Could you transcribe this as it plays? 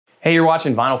Hey, you're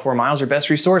watching Vinyl 4 Miles, your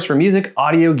best resource for music,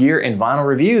 audio gear, and vinyl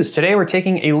reviews. Today we're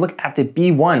taking a look at the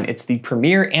B1. It's the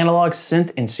premier analog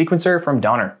synth and sequencer from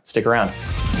Donner. Stick around.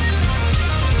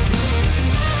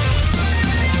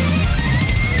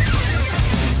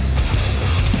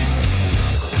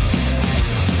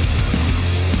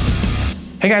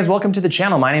 Hey guys, welcome to the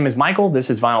channel. My name is Michael.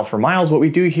 This is Vinyl 4 Miles. What we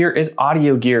do here is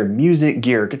audio gear, music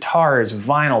gear, guitars,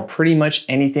 vinyl, pretty much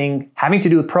anything having to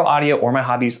do with pro audio or my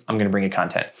hobbies, I'm gonna bring you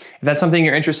content. If that's something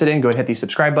you're interested in, go ahead and hit the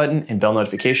subscribe button and bell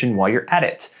notification while you're at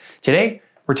it. Today,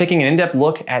 we're taking an in-depth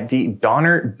look at the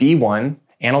Donner B1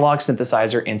 analog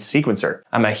synthesizer and sequencer.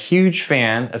 I'm a huge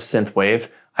fan of synthwave.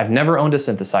 I've never owned a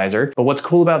synthesizer, but what's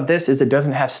cool about this is it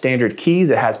doesn't have standard keys,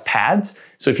 it has pads.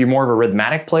 So if you're more of a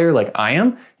rhythmatic player like I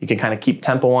am, you can kind of keep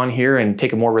tempo on here and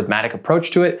take a more rhythmatic approach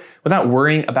to it without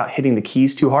worrying about hitting the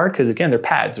keys too hard, because again, they're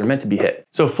pads, they're meant to be hit.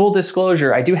 So full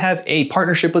disclosure, I do have a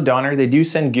partnership with Donner. They do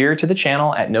send gear to the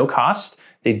channel at no cost.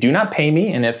 They do not pay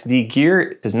me, and if the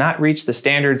gear does not reach the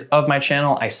standards of my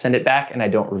channel, I send it back and I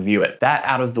don't review it. That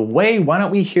out of the way, why don't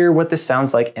we hear what this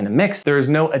sounds like in a mix? There is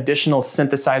no additional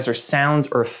synthesizer sounds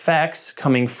or effects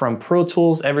coming from Pro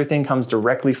Tools. Everything comes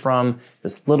directly from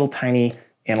this little tiny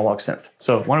analog synth.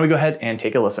 So why don't we go ahead and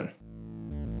take a listen.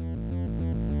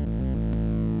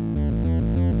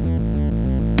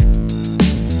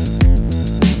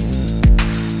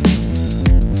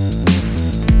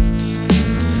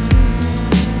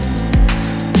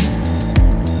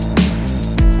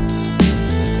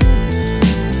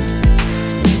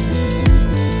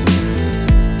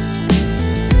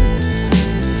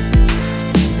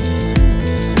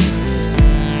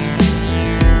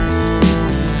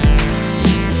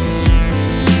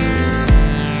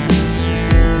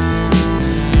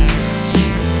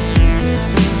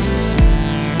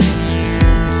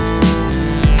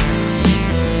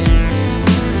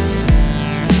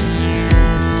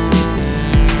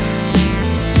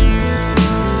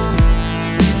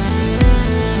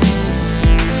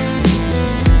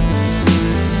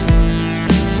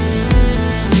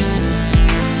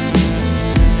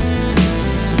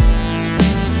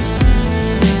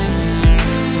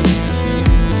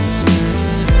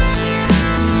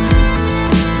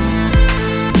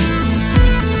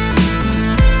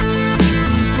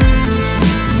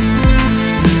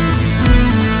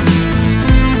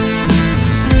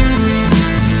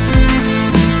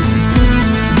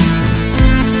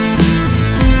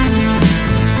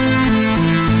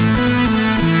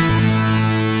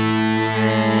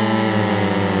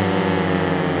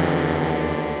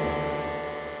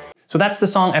 So that's the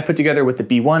song I put together with the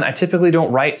B1. I typically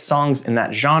don't write songs in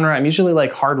that genre. I'm usually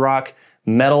like hard rock,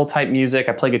 metal type music.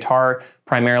 I play guitar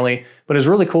primarily, but it's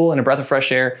really cool and a breath of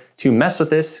fresh air to mess with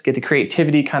this, get the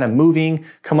creativity kind of moving,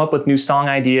 come up with new song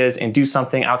ideas, and do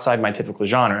something outside my typical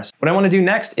genres. What I want to do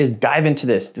next is dive into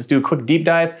this. Just do a quick deep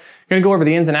dive. I'm going to go over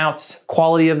the ins and outs,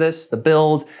 quality of this, the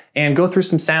build, and go through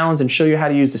some sounds and show you how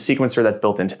to use the sequencer that's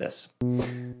built into this.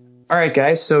 All right,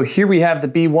 guys, so here we have the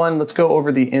B1. Let's go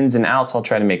over the ins and outs. I'll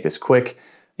try to make this quick.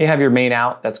 You have your main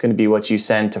out. That's going to be what you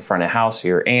send to front of house, or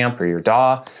your amp or your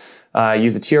DAW.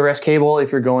 Use the TRS cable.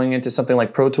 If you're going into something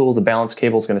like Pro Tools, the balance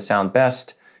cable is going to sound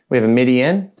best. We have a MIDI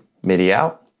in, MIDI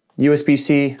out,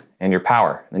 USB-C, and your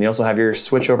power. Then you also have your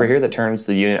switch over here that turns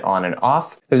the unit on and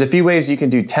off. There's a few ways you can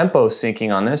do tempo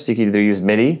syncing on this. You can either use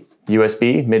MIDI,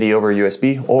 USB, MIDI over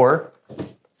USB, or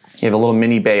you have a little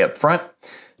mini bay up front.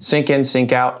 Sync in,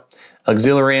 sync out.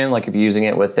 Auxiliary in, like if you're using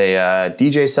it with a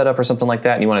DJ setup or something like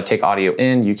that and you want to take audio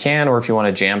in, you can, or if you want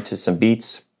to jam to some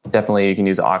beats, definitely you can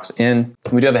use the aux in.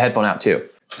 We do have a headphone out too.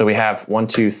 So we have 1,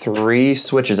 2, 3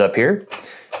 switches up here.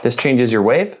 This changes your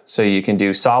wave, so you can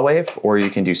do saw wave or you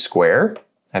can do square.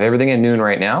 I have everything at noon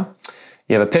right now.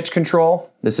 You have a pitch control.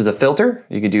 This is a filter.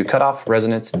 You can do cutoff,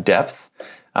 resonance, depth.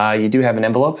 You do have an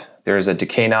envelope. There's a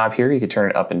decay knob here. You can turn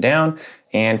it up and down.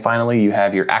 And finally, you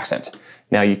have your accent.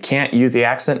 Now you can't use the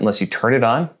accent unless you turn it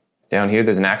on. Down here,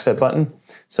 there's an accent button.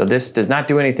 So this does not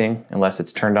do anything unless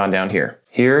it's turned on down here.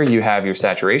 Here you have your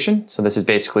saturation. So this is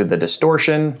basically the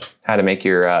distortion, how to make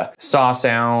your saw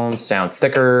sounds sound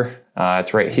thicker.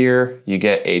 It's right here. You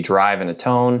get a drive and a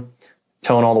tone.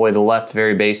 Tone all the way to the left,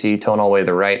 very bassy. Tone all the way to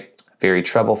the right, very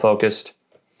treble focused.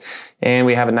 And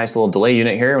we have a nice little delay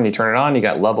unit here. When you turn it on, you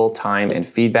got level, time, and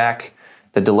feedback.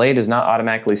 The delay does not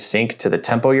automatically sync to the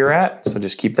tempo you're at, so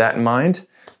just keep that in mind.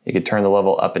 You could turn the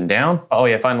level up and down. Oh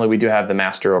yeah, finally we do have the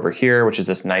master over here, which is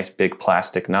this nice big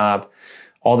plastic knob.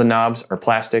 All the knobs are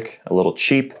plastic, a little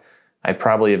cheap. I'd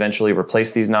probably eventually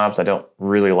replace these knobs. I don't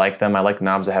really like them. I like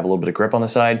knobs that have a little bit of grip on the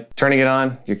side. Turning it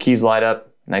on, your keys light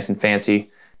up, nice and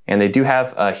fancy. And they do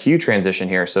have a hue transition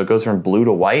here, so it goes from blue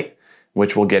to white.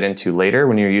 which we'll get into later.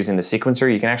 When you're using the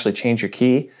sequencer, you can actually change your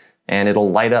key and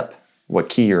it'll light up what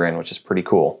key you're in, which is pretty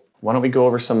cool. Why don't we go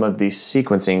over some of the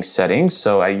sequencing settings?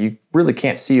 So you really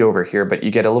can't see over here, but you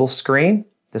get a little screen.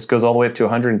 This goes all the way up to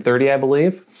 130, I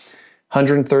believe.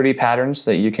 130 patterns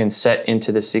that you can set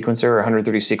into the sequencer, or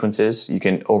 130 sequences. You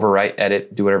can overwrite,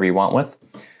 edit, do whatever you want with.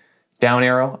 Down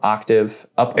arrow, octave,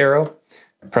 up arrow.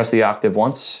 Press the octave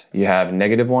once. You have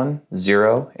 -1,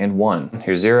 0, and 1.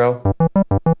 Here's 0.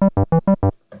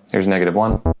 Here's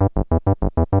 -1.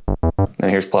 And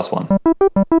here's +1.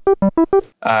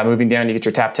 Moving down, you get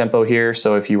your tap tempo here.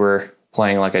 So if you were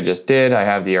playing like I just did, I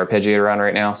have the arpeggiator on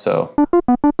right now, so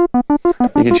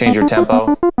you can change your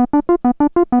tempo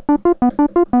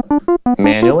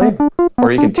manually,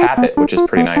 or you can tap it, which is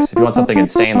pretty nice. If you want something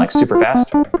insane, like super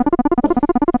fast.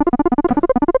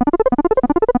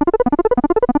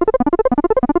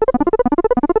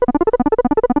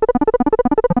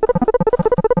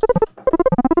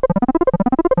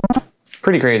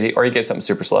 Pretty crazy, or you get something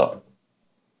super slow.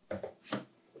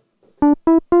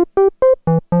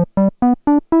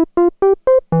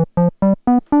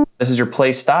 This is your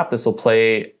play stop. This will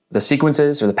play the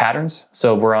sequences or the patterns.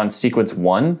 So we're on sequence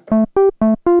 1.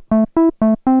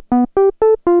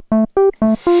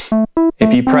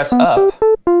 If you press up,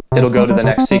 it'll go to the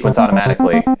next sequence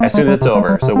automatically as soon as it's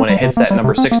over. So when it hits that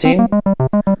number 16,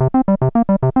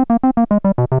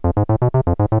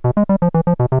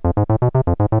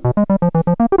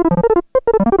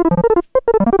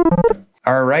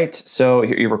 all right, so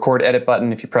here, your record edit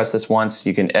button. If you press this once,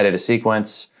 you can edit a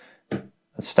sequence.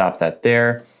 Let's stop that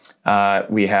there.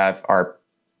 We have our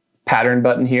pattern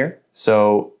button here.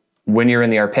 So when you're in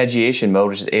the arpeggiation mode,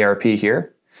 which is ARP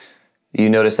here, you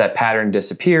notice that pattern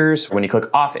disappears. When you click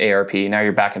off ARP, now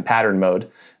you're back in pattern mode.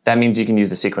 That means you can use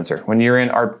the sequencer. When you're in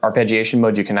arpeggiation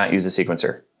mode, you cannot use the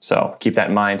sequencer. So keep that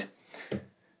in mind.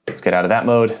 Let's get out of that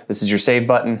mode. This is your save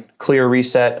button, clear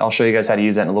reset. I'll show you guys how to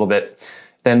use that in a little bit.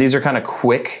 Then these are kind of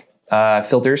quick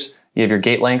filters. You have your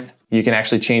gate length. You can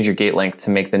actually change your gate length to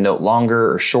make the note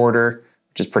longer or shorter,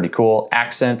 which is pretty cool.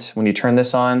 Accent, when you turn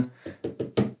this on,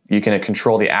 you can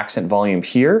control the accent volume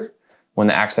here. When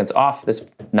the accent's off, this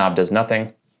knob does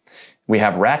nothing. We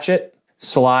have ratchet,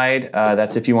 slide,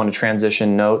 that's if you want to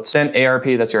transition notes. Then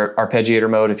ARP, that's your arpeggiator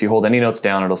mode. If you hold any notes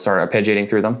down, it'll start arpeggiating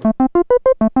through them.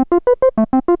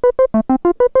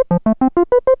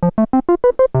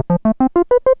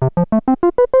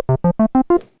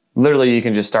 Literally, you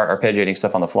can just start arpeggiating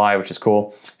stuff on the fly, which is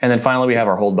cool. And then finally, we have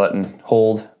our hold button.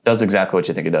 Hold does exactly what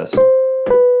you think it does.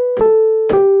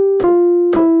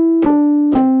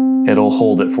 It'll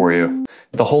hold it for you.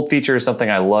 The hold feature is something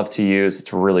I love to use.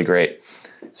 It's really great.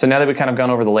 So now that we've kind of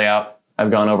gone over the layout, I've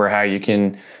gone over how you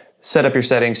can set up your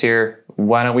settings here.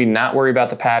 Why don't we not worry about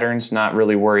the patterns, not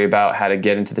really worry about how to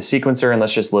get into the sequencer, and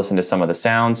let's just listen to some of the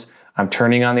sounds. I'm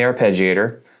turning on the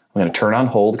arpeggiator. I'm going to turn on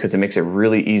hold because it makes it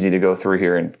really easy to go through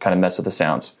here and kind of mess with the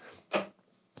sounds.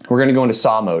 We're going to go into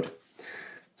saw mode.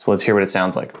 So let's hear what it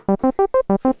sounds like.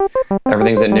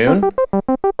 Everything's at noon.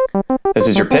 This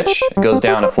is your pitch. It goes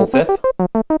down a full fifth.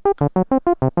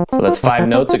 So that's 5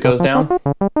 notes it goes down.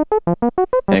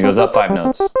 And it goes up 5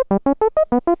 notes.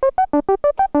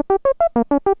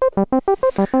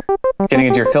 Getting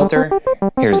into your filter,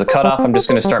 here's the cutoff. I'm just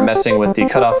going to start messing with the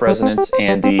cutoff resonance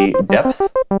and the depth.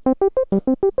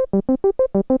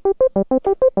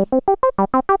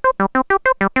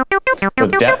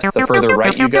 With depth, the further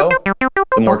right you go,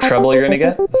 the more treble you're going to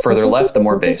get. The further left, the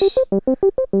more bass.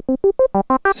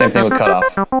 Same thing with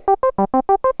cutoff.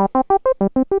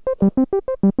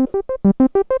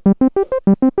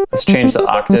 Let's change the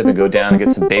octave and go down and get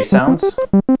some bass sounds.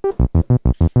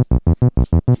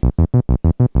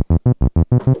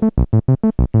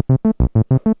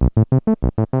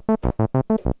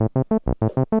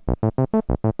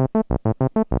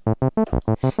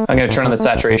 I'm going to turn on the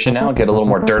saturation now, get a little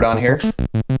more dirt on here.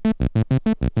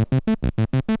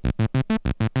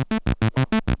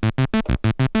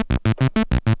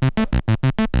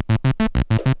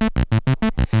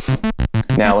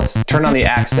 Now let's turn on the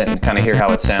accent and kind of hear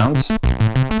how it sounds.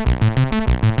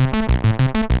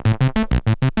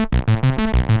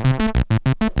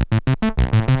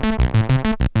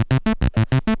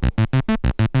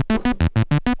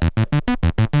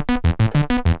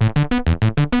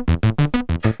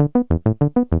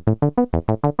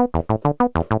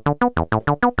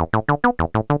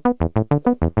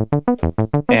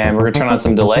 And we're going to turn on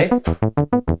some delay.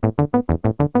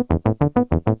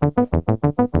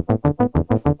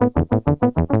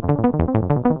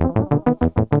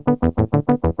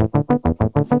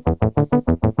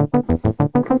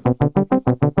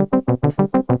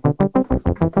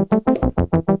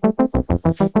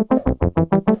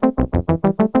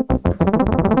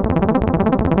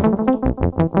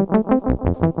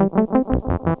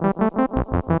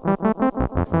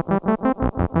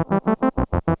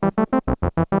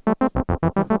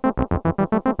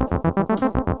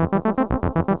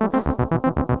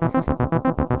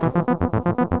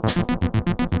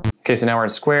 Okay, so now we're in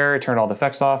square, turn all the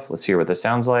effects off. Let's hear what this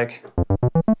sounds like.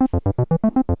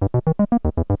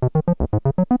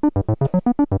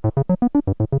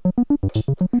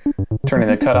 Turning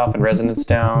the cutoff and resonance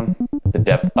down, the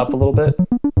depth up a little bit.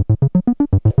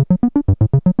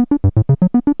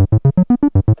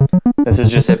 This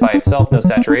is just it by itself, no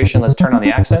saturation. Let's turn on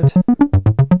the accent.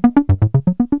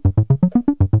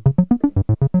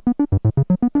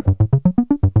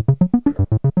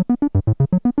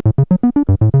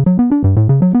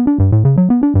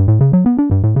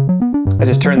 I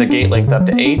just turned the gate length up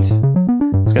to 8.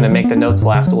 It's going to make the notes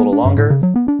last a little longer.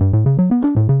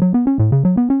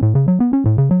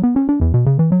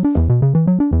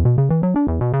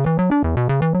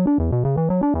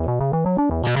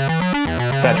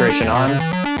 Saturation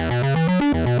on.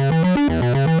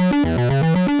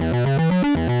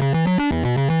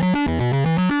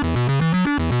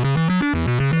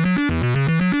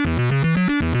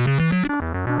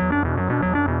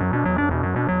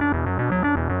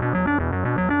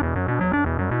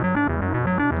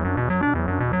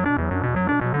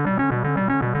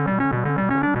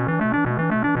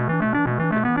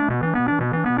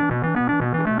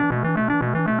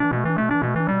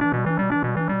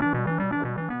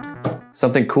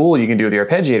 Something cool you can do with the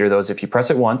arpeggiator though is if you press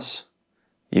it once,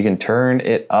 you can turn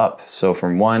it up. So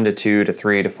from 1 to 2 to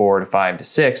 3 to 4 to 5 to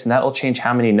 6, and that'll change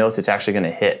how many notes it's actually going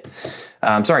to hit.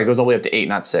 Sorry, it goes all the way up to 8,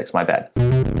 not 6, my bad.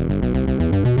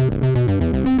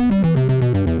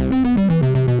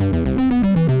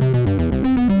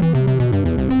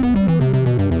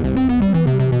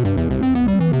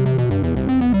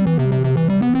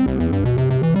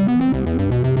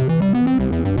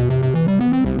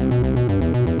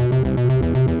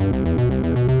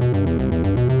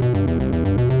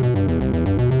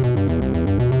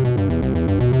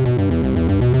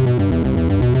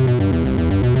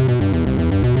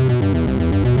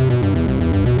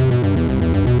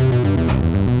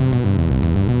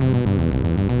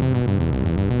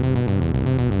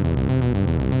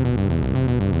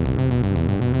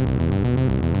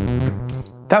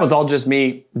 That was all just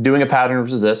me doing a pattern,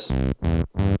 which is this,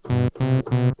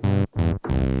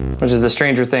 which is the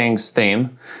Stranger Things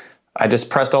theme. I just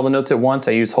pressed all the notes at once.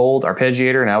 I used hold,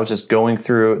 arpeggiator, and I was just going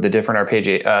through the different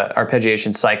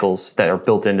arpeggiation cycles that are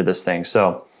built into this thing.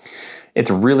 So it's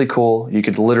really cool. You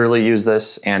could literally use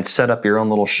this and set up your own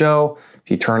little show. If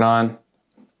you turn on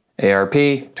ARP,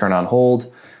 turn on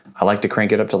hold. I like to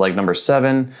crank it up to like number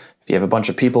 7. If you have a bunch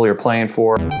of people you're playing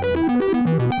for.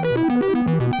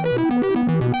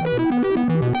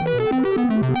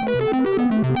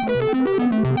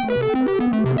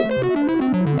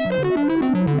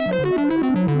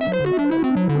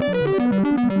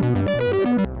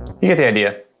 You get the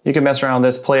idea. You can mess around with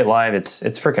this, play it live. It's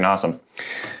freaking awesome.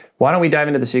 Why don't we dive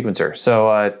into the sequencer?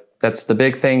 So that's the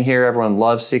big thing here. Everyone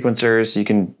loves sequencers. You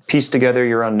can piece together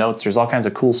your own notes. There's all kinds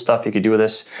of cool stuff you could do with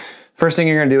this. First thing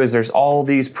you're gonna do is there's all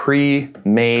these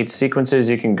pre-made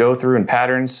sequences you can go through in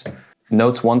patterns,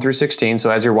 notes 1 through 16. So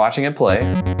as you're watching it play,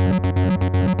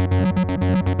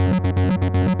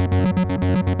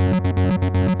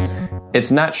 it's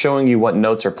not showing you what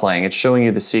notes are playing. It's showing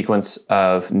you the sequence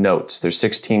of notes. There's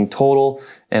 16 total,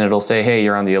 and it'll say, hey,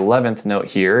 you're on the 11th note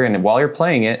here. And while you're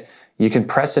playing it, you can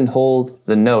press and hold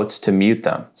the notes to mute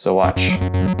them. So watch.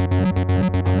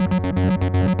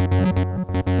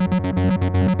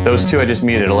 Those two I just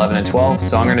muted, 11 and 12.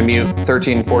 So I'm gonna mute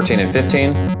 13, 14, and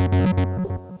 15.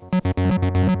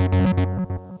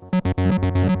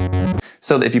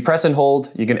 So if you press and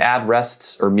hold, you can add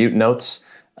rests or mute notes.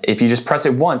 If you just press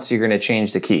it once, you're going to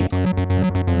change the key.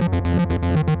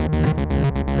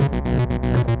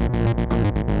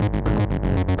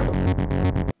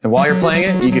 And while you're playing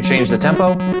it, you can change the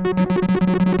tempo.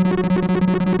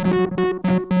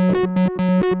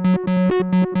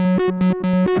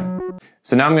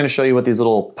 So now I'm going to show you what these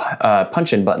little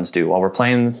punch-in buttons do while we're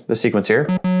playing the sequence here.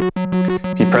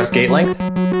 If you press gate length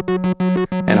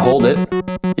and hold it,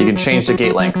 you can change the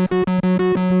gate length.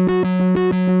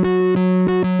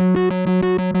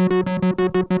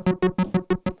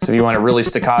 So if you want it really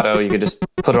staccato, you could just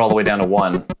put it all the way down to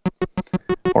 1.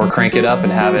 Or crank it up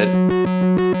and have it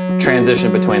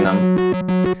transition between them.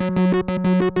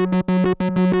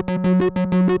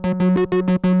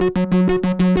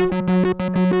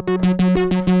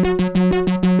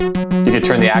 You could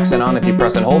turn the accent on if you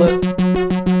press and hold it.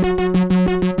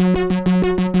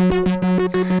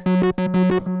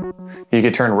 You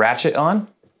could turn ratchet on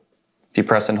if you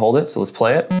press and hold it, so let's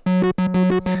play it.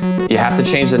 You have to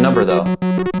change the number though.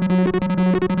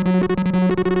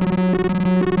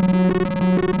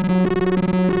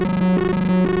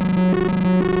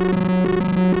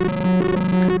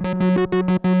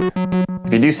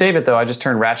 do save it though, I just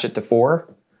turned ratchet to 4.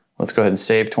 Let's go ahead and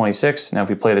save 26. Now if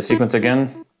we play the sequence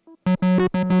again,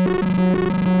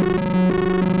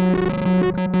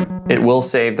 it will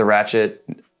save the ratchet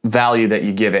value that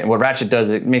you give it. And what ratchet does,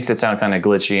 it makes it sound kind of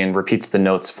glitchy and repeats the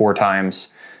notes 4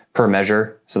 times per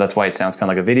measure. So that's why it sounds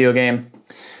kind of like a video game.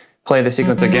 Play the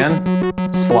sequence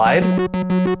again, slide.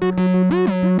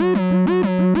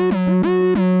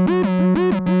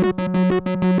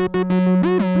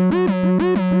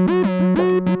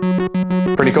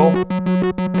 Pretty cool.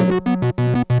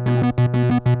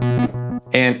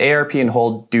 And ARP and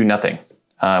hold do nothing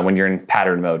when you're in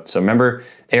pattern mode. So remember,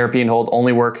 ARP and hold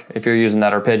only work if you're using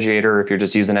that arpeggiator or if you're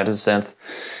just using it as a synth.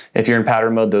 If you're in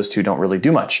pattern mode, those two don't really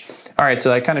do much. All right,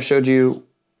 so I kind of showed you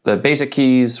the basic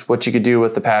keys, what you could do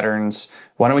with the patterns.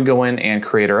 Why don't we go in and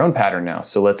create our own pattern now?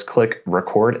 So let's click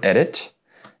Record Edit,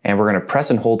 and we're gonna press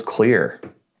and hold clear.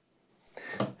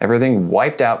 Everything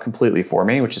wiped out completely for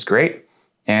me, which is great.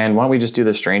 And why don't we just do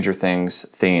the Stranger Things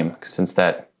theme, since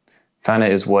that kind of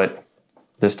is what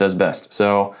this does best.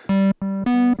 So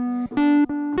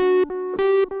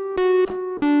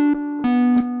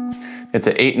it's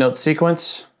an 8-note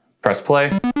sequence. Press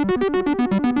play.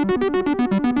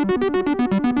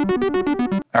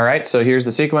 All right, so here's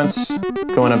the sequence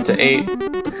going up to 8.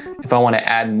 If I want to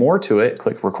add more to it,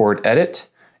 click Record Edit.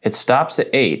 It stops at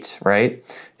 8, right?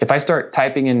 If I start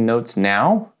typing in notes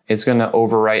now, it's going to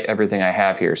overwrite everything I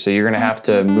have here. So you're going to have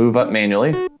to move up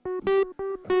manually.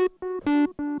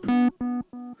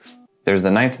 There's the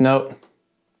 9th note,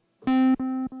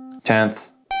 10th,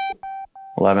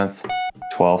 11th,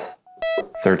 12th,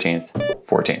 13th,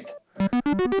 14th.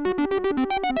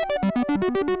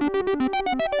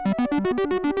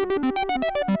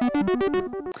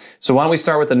 So why don't we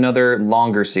start with another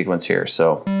longer sequence here?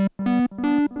 So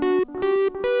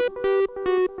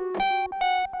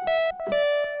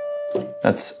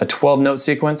that's a 12-note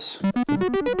sequence.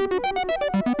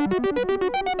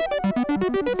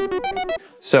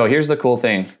 So here's the cool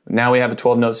thing. Now we have a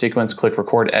 12-note sequence, click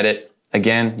Record Edit.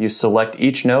 Again, you select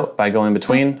each note by going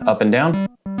between, up and down.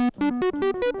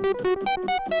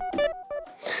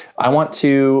 I want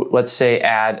to, let's say,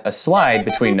 add a slide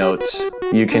between notes.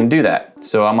 You can do that.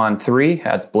 So I'm on 3,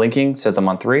 it's blinking, says I'm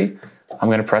on 3. I'm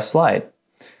gonna press slide.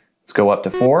 Let's go up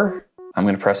to 4. I'm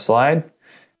gonna press slide.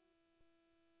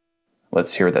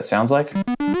 Let's hear what that sounds like.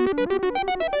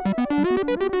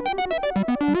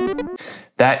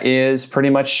 That is pretty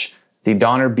much the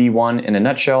Donner B1 in a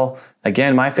nutshell.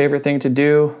 Again, my favorite thing to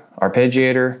do,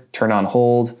 arpeggiator, turn on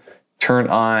hold, turn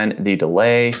on the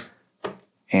delay,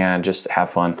 and just have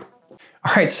fun.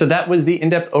 All right, so that was the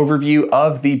in-depth overview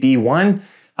of the B1.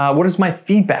 What is my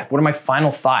feedback? What are my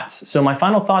final thoughts? So my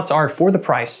final thoughts are, for the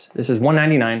price, this is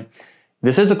 $199.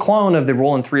 This is a clone of the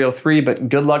Roland 303, but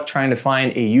good luck trying to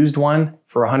find a used one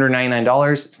for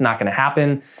 $199. It's not gonna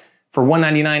happen. For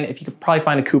 $199, if you could probably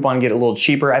find a coupon and get it a little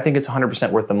cheaper, I think it's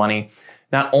 100% worth the money.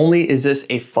 Not only is this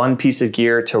a fun piece of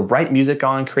gear to write music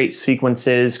on, create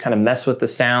sequences, kind of mess with the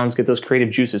sounds, get those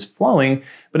creative juices flowing,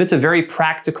 but it's a very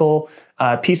practical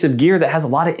piece of gear that has a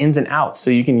lot of ins and outs. So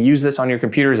you can use this on your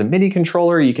computer as a MIDI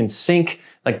controller. You can sync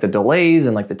like the delays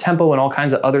and like the tempo and all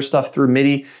kinds of other stuff through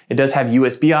MIDI. It does have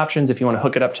USB options if you want to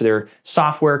hook it up to their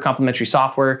software, complementary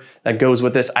software that goes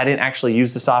with this. I didn't actually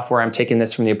use the software. I'm taking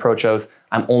this from the approach of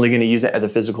I'm only going to use it as a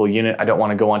physical unit. I don't want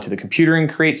to go onto the computer and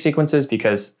create sequences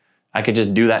because I could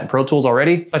just do that in Pro Tools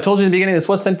already. I told you in the beginning, this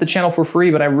was sent to the channel for free,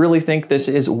 but I really think this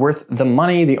is worth the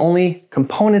money. The only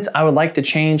components I would like to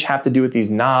change have to do with these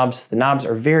knobs. The knobs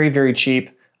are very, very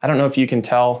cheap. I don't know if you can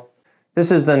tell.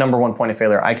 This is the #1 point of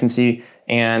failure I can see,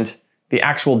 and the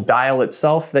actual dial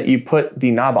itself that you put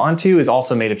the knob onto is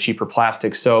also made of cheaper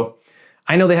plastic. So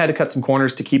I know they had to cut some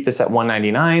corners to keep this at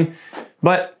 $199,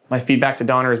 but my feedback to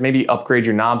Donner is maybe upgrade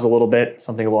your knobs a little bit,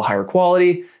 something a little higher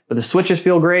quality. But the switches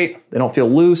feel great. They don't feel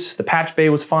loose. The patch bay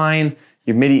was fine.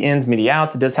 Your MIDI ins, MIDI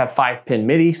outs. It does have 5-pin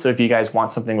MIDI. So if you guys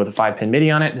want something with a 5-pin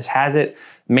MIDI on it, this has it.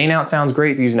 Main out sounds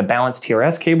great if you're using a balanced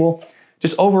TRS cable.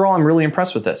 Just overall, I'm really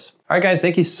impressed with this. All right, guys,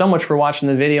 thank you so much for watching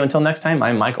the video. Until next time,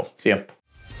 I'm Michael. See ya.